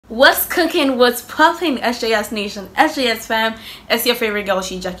What's cooking? What's popping? SJS Nation, SJS fam, it's your favorite girl,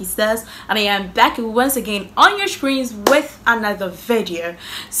 SHEJACKIESAYS, and I am back once again on your screens with another video.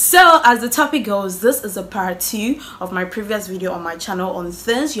 So as the topic goes, this is a part 2 of my previous video on my channel on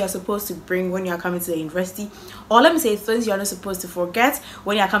things you are supposed to bring when you are coming to the university, or let me say things you are not supposed to forget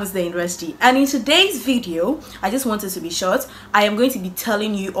when you are coming to the university. And in today's video, I just wanted to be short. I am going to be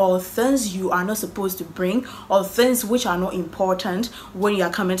telling you all things you are not supposed to bring, or things which are not important when you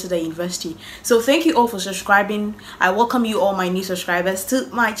are coming to the university. So thank you all for subscribing. I welcome you all, my new subscribers, to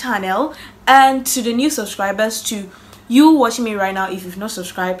my channel, and to the new subscribers, to you watching me right now. If you've not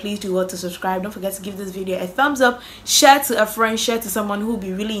subscribed, please do well to subscribe. Don't forget to give this video a thumbs up, share to a friend, share to someone who will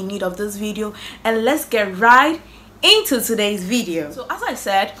be really in need of this video, and let's get right into today's video. So as I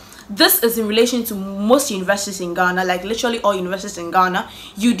said, this is in relation to most universities in Ghana, like literally all universities in Ghana: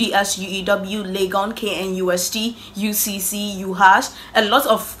 UDS, UEW, Legon, KNUST, UCC, UHAS, a lot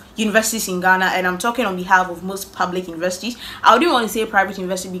of universities in Ghana, and I'm talking on behalf of most public universities. I wouldn't want to say private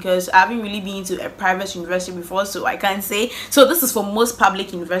university because I haven't really been to a private university before, so I can't say. So this is for most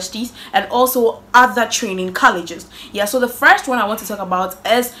public universities and also other training colleges. Yeah, so the first one I want to talk about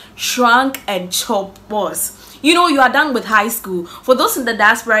is Shrunk and Chop Boss. You know, you are done with high school. For those in the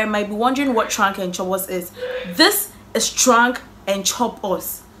diaspora, you might be wondering what Shrunk and Chop Us is. This is Shrunk and Chop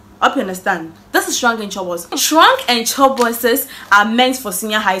Us. Hope you understand. This is Shrunk and Chop Us. Shrunk and Chop Buses are meant for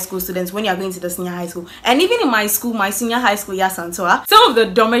senior high school students when you are going to the senior high school. And even in my school, my senior high school, Yasantoa, some of the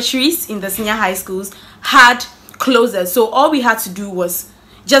dormitories in the senior high schools had closets. So all we had to do was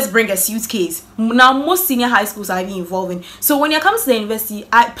just bring a suitcase. Now most senior high schools are even involving. So when you come to the university,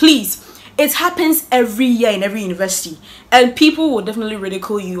 please, it happens every year in every university, and people will definitely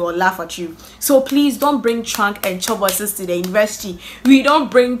ridicule you or laugh at you. So please don't bring trunk and chop buses to the university. We don't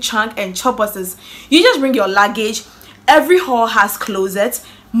bring trunk and chop buses. You just bring your luggage. Every hall has closets.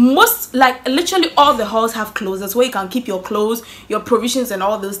 Most, like literally all the halls have closets where you can keep your clothes, your provisions, and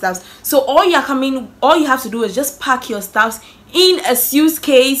all those stuff. So all you have to do is just pack your stuffs in a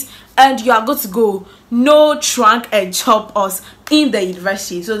suitcase and you are good to go. No trunk and chop us in the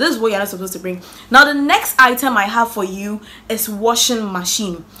university. So this is what you're not supposed to bring. Now the next item I have for you is washing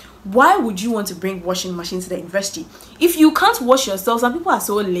machine. Why would you want to bring washing machine to the university? If you can't wash yourself, some people are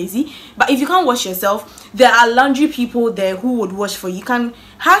so lazy, but if you can't wash yourself, there are laundry people there who would wash for you. You can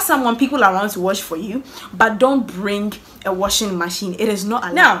have people around to wash for you, but don't bring a washing machine. It is not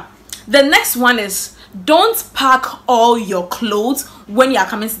allowed. Now the next one is, don't pack all your clothes when you are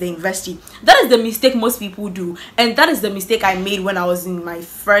coming to the university. That is the mistake most people do, and that is the mistake I made when I was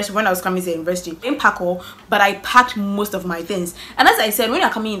coming to the university. I didn't pack all, but I packed most of my things. And as I said, when you're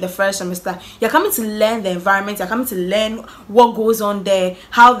coming in the first semester, you're coming to learn the environment, you're coming to learn what goes on there,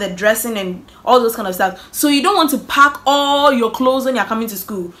 how the dressing and all those kind of stuff. So you don't want to pack all your clothes when you're coming to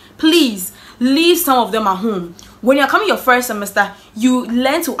school. Please leave some of them at home. When you're coming your first semester, you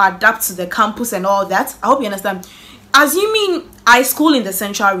learn to adapt to the campus and all that. I hope you understand. Assuming I school in the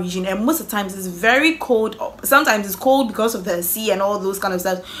central region, and most of the times it's very cold. Sometimes it's cold because of the sea and all those kind of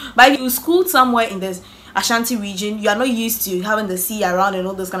stuff. But if you school somewhere in the Ashanti region, you are not used to having the sea around and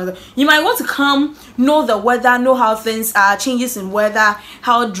all those kind of stuff. You might want to come, know the weather, know how things are, changes in weather,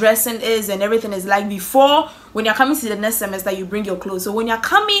 how dressing is and everything is like before. When you're coming to the next semester, you bring your clothes. So when you're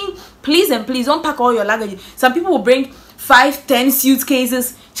coming, please and please don't pack all your luggage. Some people will bring 5-10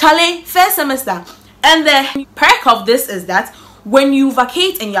 suitcases. Charlie, first semester. And the perk of this is that when you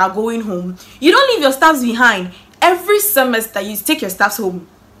vacate and you are going home, you don't leave your stuffs behind. Every semester you take your stuffs home.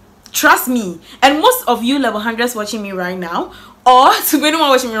 Trust me. And most of you level 100s watching me right now, or to anyone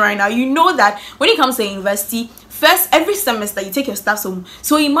watching me right now, you know that when it comes to university, first every semester you take your stuffs home.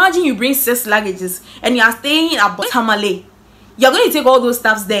 So imagine you bring 6 luggages and you are staying at Tamale. You're going to take all those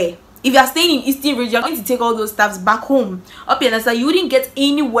stuffs there. If you are staying in Eastern region, you're going to take all those stuffs back home. Up here, you wouldn't get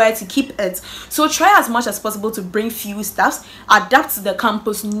anywhere to keep it. So try as much as possible to bring few stuffs, adapt to the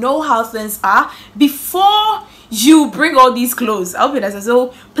campus, know how things are before you bring all these clothes. I hope you understand.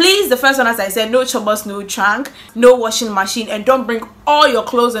 So please, the first one, as I said, no chobos, no trunk, no washing machine, and don't bring all your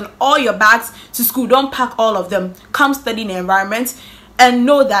clothes and all your bags to school. Don't pack all of them. Come study in the environment. And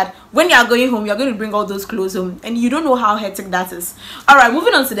know that when you are going home, you're going to bring all those clothes home, and you don't know how hectic that is. All right,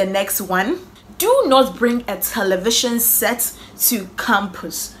 moving on to the next one. Do not bring a television set to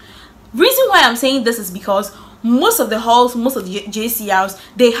campus. Reason why I'm saying this is because most of the halls, most of the JCRs,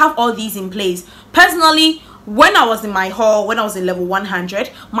 they have all these in place. Personally, when I was in my hall, when I was in level 100,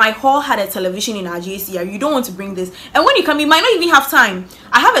 my hall had a television in our JCR. You don't want to bring this. And when you come, you might not even have time.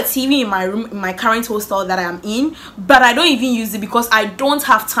 I have a TV in my room, in my current hostel that I am in, but I don't even use it because I don't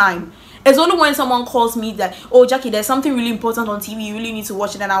have time. It's only when someone calls me that, oh Jackie, there's something really important on TV, you really need to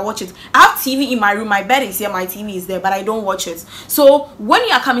watch it, and I watch it. I have TV in my room, my bed is here, my TV is there, but I don't watch it. So when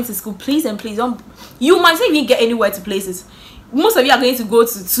you are coming to school, please and please don't, you might not even get anywhere to place it. Most of you are going to go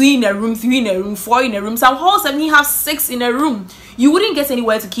to 2 in a room, 3 in a room, 4 in a room. Some halls even have 6 in a room. You wouldn't get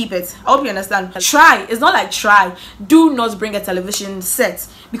anywhere to keep it. I hope you understand. Try. It's not like try. Do not bring a television set,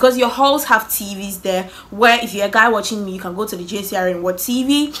 because your halls have TVs there where if you're a guy watching me, you can go to the JCR and watch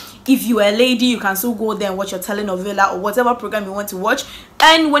TV. If you're a lady, you can still go there and watch your telenovela or whatever program you want to watch.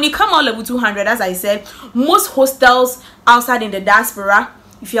 And when you come out level 200, as I said, most hostels outside in the diaspora,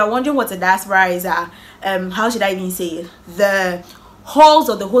 if you are wondering what a diaspora is, how should I even say it? The halls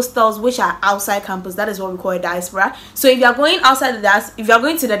or the hostels which are outside campus, that is what we call a diaspora. So if you are going outside if you are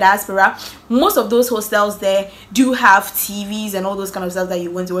going to the diaspora, most of those hostels there do have TVs and all those kind of stuff that you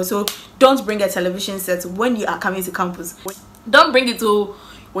want to watch. So don't bring a television set when you are coming to campus. Don't bring it to,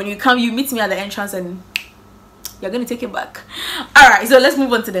 when you come, you meet me at the entrance and you're gonna take it back. All right, so let's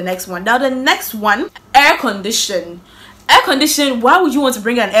move on to the next one. Now the next one, air condition. Air condition. Why would you want to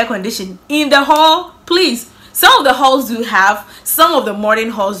bring an air condition in the hall? Please, some of the halls do have, some of the modern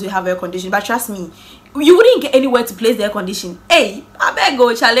halls do have air condition, but trust me, you wouldn't get anywhere to place the air condition. Hey, I beg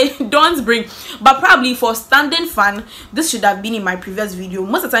go, Charlie, don't bring. But probably for standing fan, this should have been in my previous video.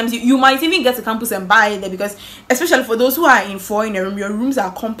 Most of the times you might even get to campus and buy it there, because especially for those who are in 4 in a room, your rooms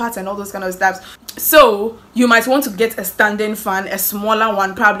are compact and all those kind of stuff. So you might want to get a standing fan, a smaller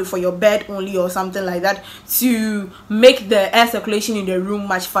one, probably for your bed only or something like that, to make the air circulation in the room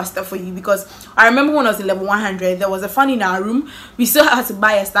much faster for you. Because I remember when I was in level 100, there was a fan in our room. We still had to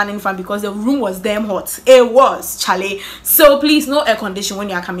buy a standing fan because the room was damn hot. It was, Charlie. So please, no air condition when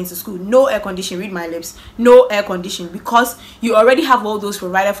you are coming to school. No air condition. Read my lips. No air condition, because you already have all those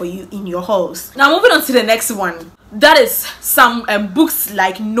provided for you in your halls. Now moving on to the next one. That is some books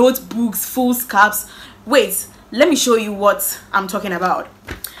like notebooks, foolscaps. Wait, let me show you what I'm talking about.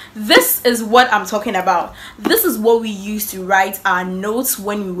 This is what I'm talking about. This is what we used to write our notes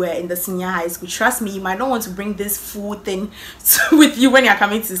when we were in the senior high school. Trust me, you might not want to bring this full thing with you when you're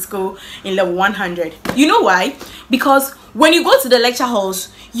coming to school in level 100. You know why? Because when you go to the lecture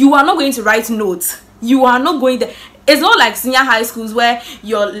halls, you are not going to write notes. You are not going there. It's not like senior high schools where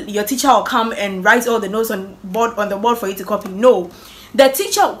your teacher will come and write all the notes on the board for you to copy. No. The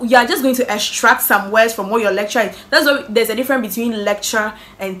teacher, you are just going to extract some words from what your lecturer is. That's why there's a difference between lecture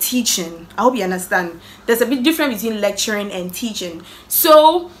and teaching. I hope you understand. There's a bit difference between lecturing and teaching.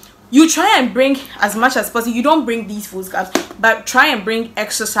 So you try and bring as much as possible. You don't bring these foolscaps, but try and bring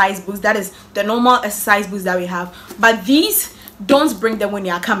exercise books. That is the normal exercise books that we have. But these, don't bring them when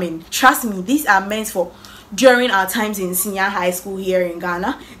you are coming. Trust me, these are meant for during our times in senior high school here in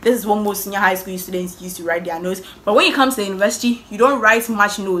Ghana. This is what most senior high school students used to write their notes. But when you come to the university, you don't write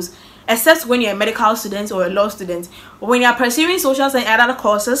much notes, except when you're a medical student or a law student. But when you're pursuing social science and other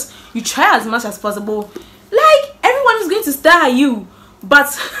courses, you try as much as possible. Like, everyone is going to stare at you. But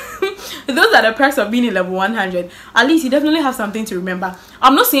those are the perks of being in level 100. At least you definitely have something to remember.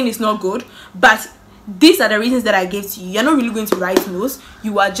 I'm not saying it's not good, but these are the reasons that I gave to you. You're not really going to write notes.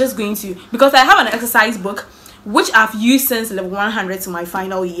 You are just going to, because I have an exercise book which I've used since level 100 to my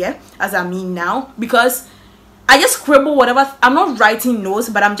final year, as I mean now, because I just scribble whatever. I'm not writing notes,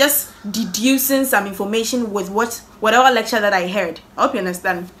 but I'm just deducing some information with whatever lecture that I heard. I hope you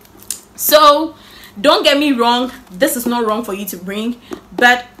understand. So don't get me wrong, this is not wrong for you to bring,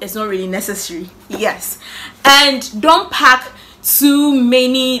 but it's not really necessary. Yes. And don't pack too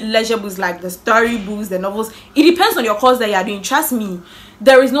many leisure books like the story books, the novels. It depends on your course that you are doing. Trust me,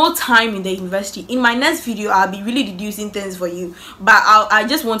 there is no time in the university. In my next video, I'll be really deducing things for you, but I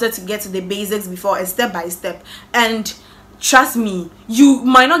just wanted to get to the basics before, a step by step. And trust me, you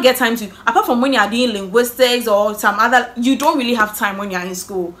might not get time to, apart from when you are doing linguistics or some other, you don't really have time when you're in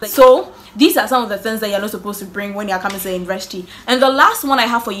school. So these are some of the things that you're not supposed to bring when you're coming to the university. And the last one I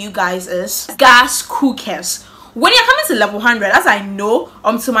have for you guys is gas cookers. When you're coming to level 100, as I know,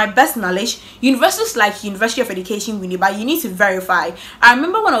 to my best knowledge, universities like University of Education, Winneba, you need to verify. I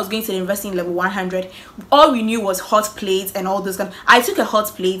remember when I was going to the university in level 100, all we knew was hot plates and all those kind. I took a hot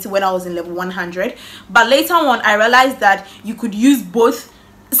plate when I was in level 100, but later on I realized that you could use both.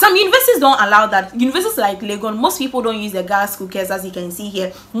 Some universities don't allow that. Universities like Legon, most people don't use the gas cookers, as you can see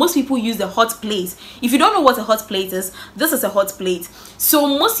here. Most people use the hot plate. If you don't know what a hot plate is, this is a hot plate. So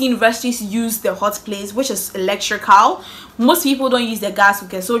most universities use the hot plate, which is electrical. Most people don't use the gas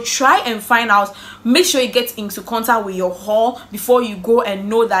cooker. So try and find out. Make sure you get into contact with your hall before you go and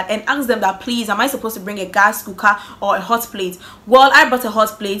know that, and ask them that, please, am I supposed to bring a gas cooker or a hot plate? Well, I bought a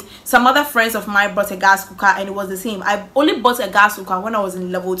hot plate. Some other friends of mine bought a gas cooker, and it was the same. I only bought a gas cooker when I was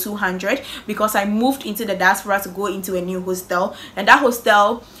in level level 200 because I moved into the diaspora to go into a new hostel, and that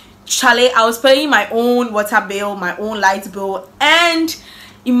hostel, Charlie, I was paying my own water bill, my own light bill, and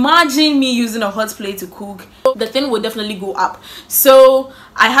imagine me using a hot plate to cook. The thing would definitely go up. So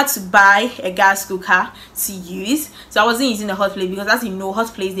I had to buy a gas cooker to use. So I wasn't using a hot plate because, as you know,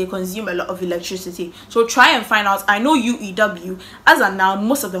 hot plates, they consume a lot of electricity. So try and find out. I know UEW, as of now,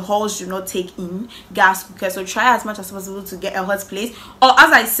 most of the halls do not take in gas cookers. So try as much as possible to get a hot plate. Or,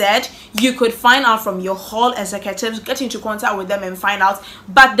 as I said, you could find out from your hall executives, get into contact with them and find out.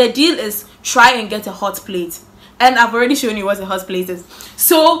 But the deal is, try and get a hot plate. And I've already shown you what a hot plate is.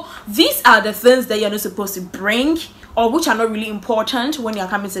 So these are the things that you're not supposed to bring, or which are not really important when you're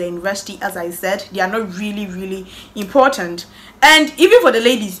coming to the university. As I said, they are not really important. And even for the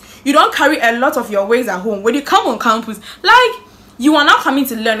ladies, you don't carry a lot of your weights at home when you come on campus. Like, you are now coming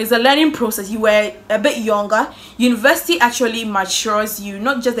to learn. It's a learning process. You were a bit younger. University actually matures you,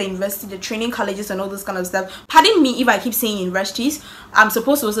 not just the university, the training colleges and all this kind of stuff. Pardon me if I keep saying universities. I'm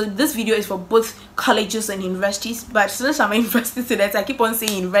supposed to, so this video is for both colleges and universities, but since I'm a university student, I keep on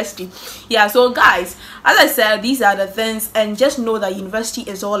saying university. Yeah, so guys, as I said, these are the things, and just know that university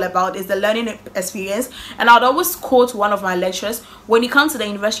is all about is the learning experience. And I'd always quote one of my lecturers: when you come to the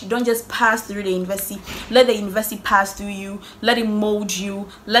university, don't just pass through the university, let the university pass through you, let it mold you,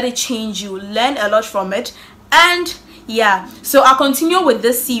 let it change you, learn a lot from it. And yeah, so I'll continue with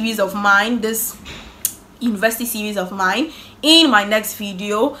this series of mine, this university series of mine. In my next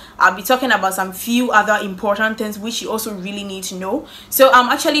video, I'll be talking about some few other important things which you also really need to know. So I'm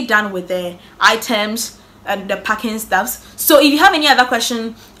actually done with the items and the packing stuffs. So if you have any other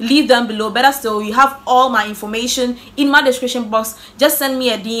question, leave them below. Better still, you have all my information in my description box. Just send me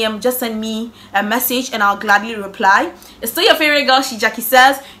a DM, just send me a message, and I'll gladly reply. It's still your favorite girl, Jackie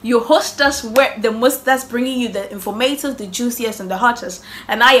Says, your hostess with the mostest, bringing you the informative, the juiciest, and the hottest.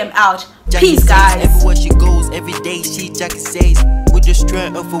 And I am out. Peace, guys. Everywhere she goes, every day, Jackie says. We're just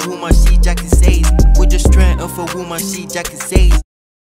trying of a woman, Jackie says. We're just trying of a woman, Jackie says.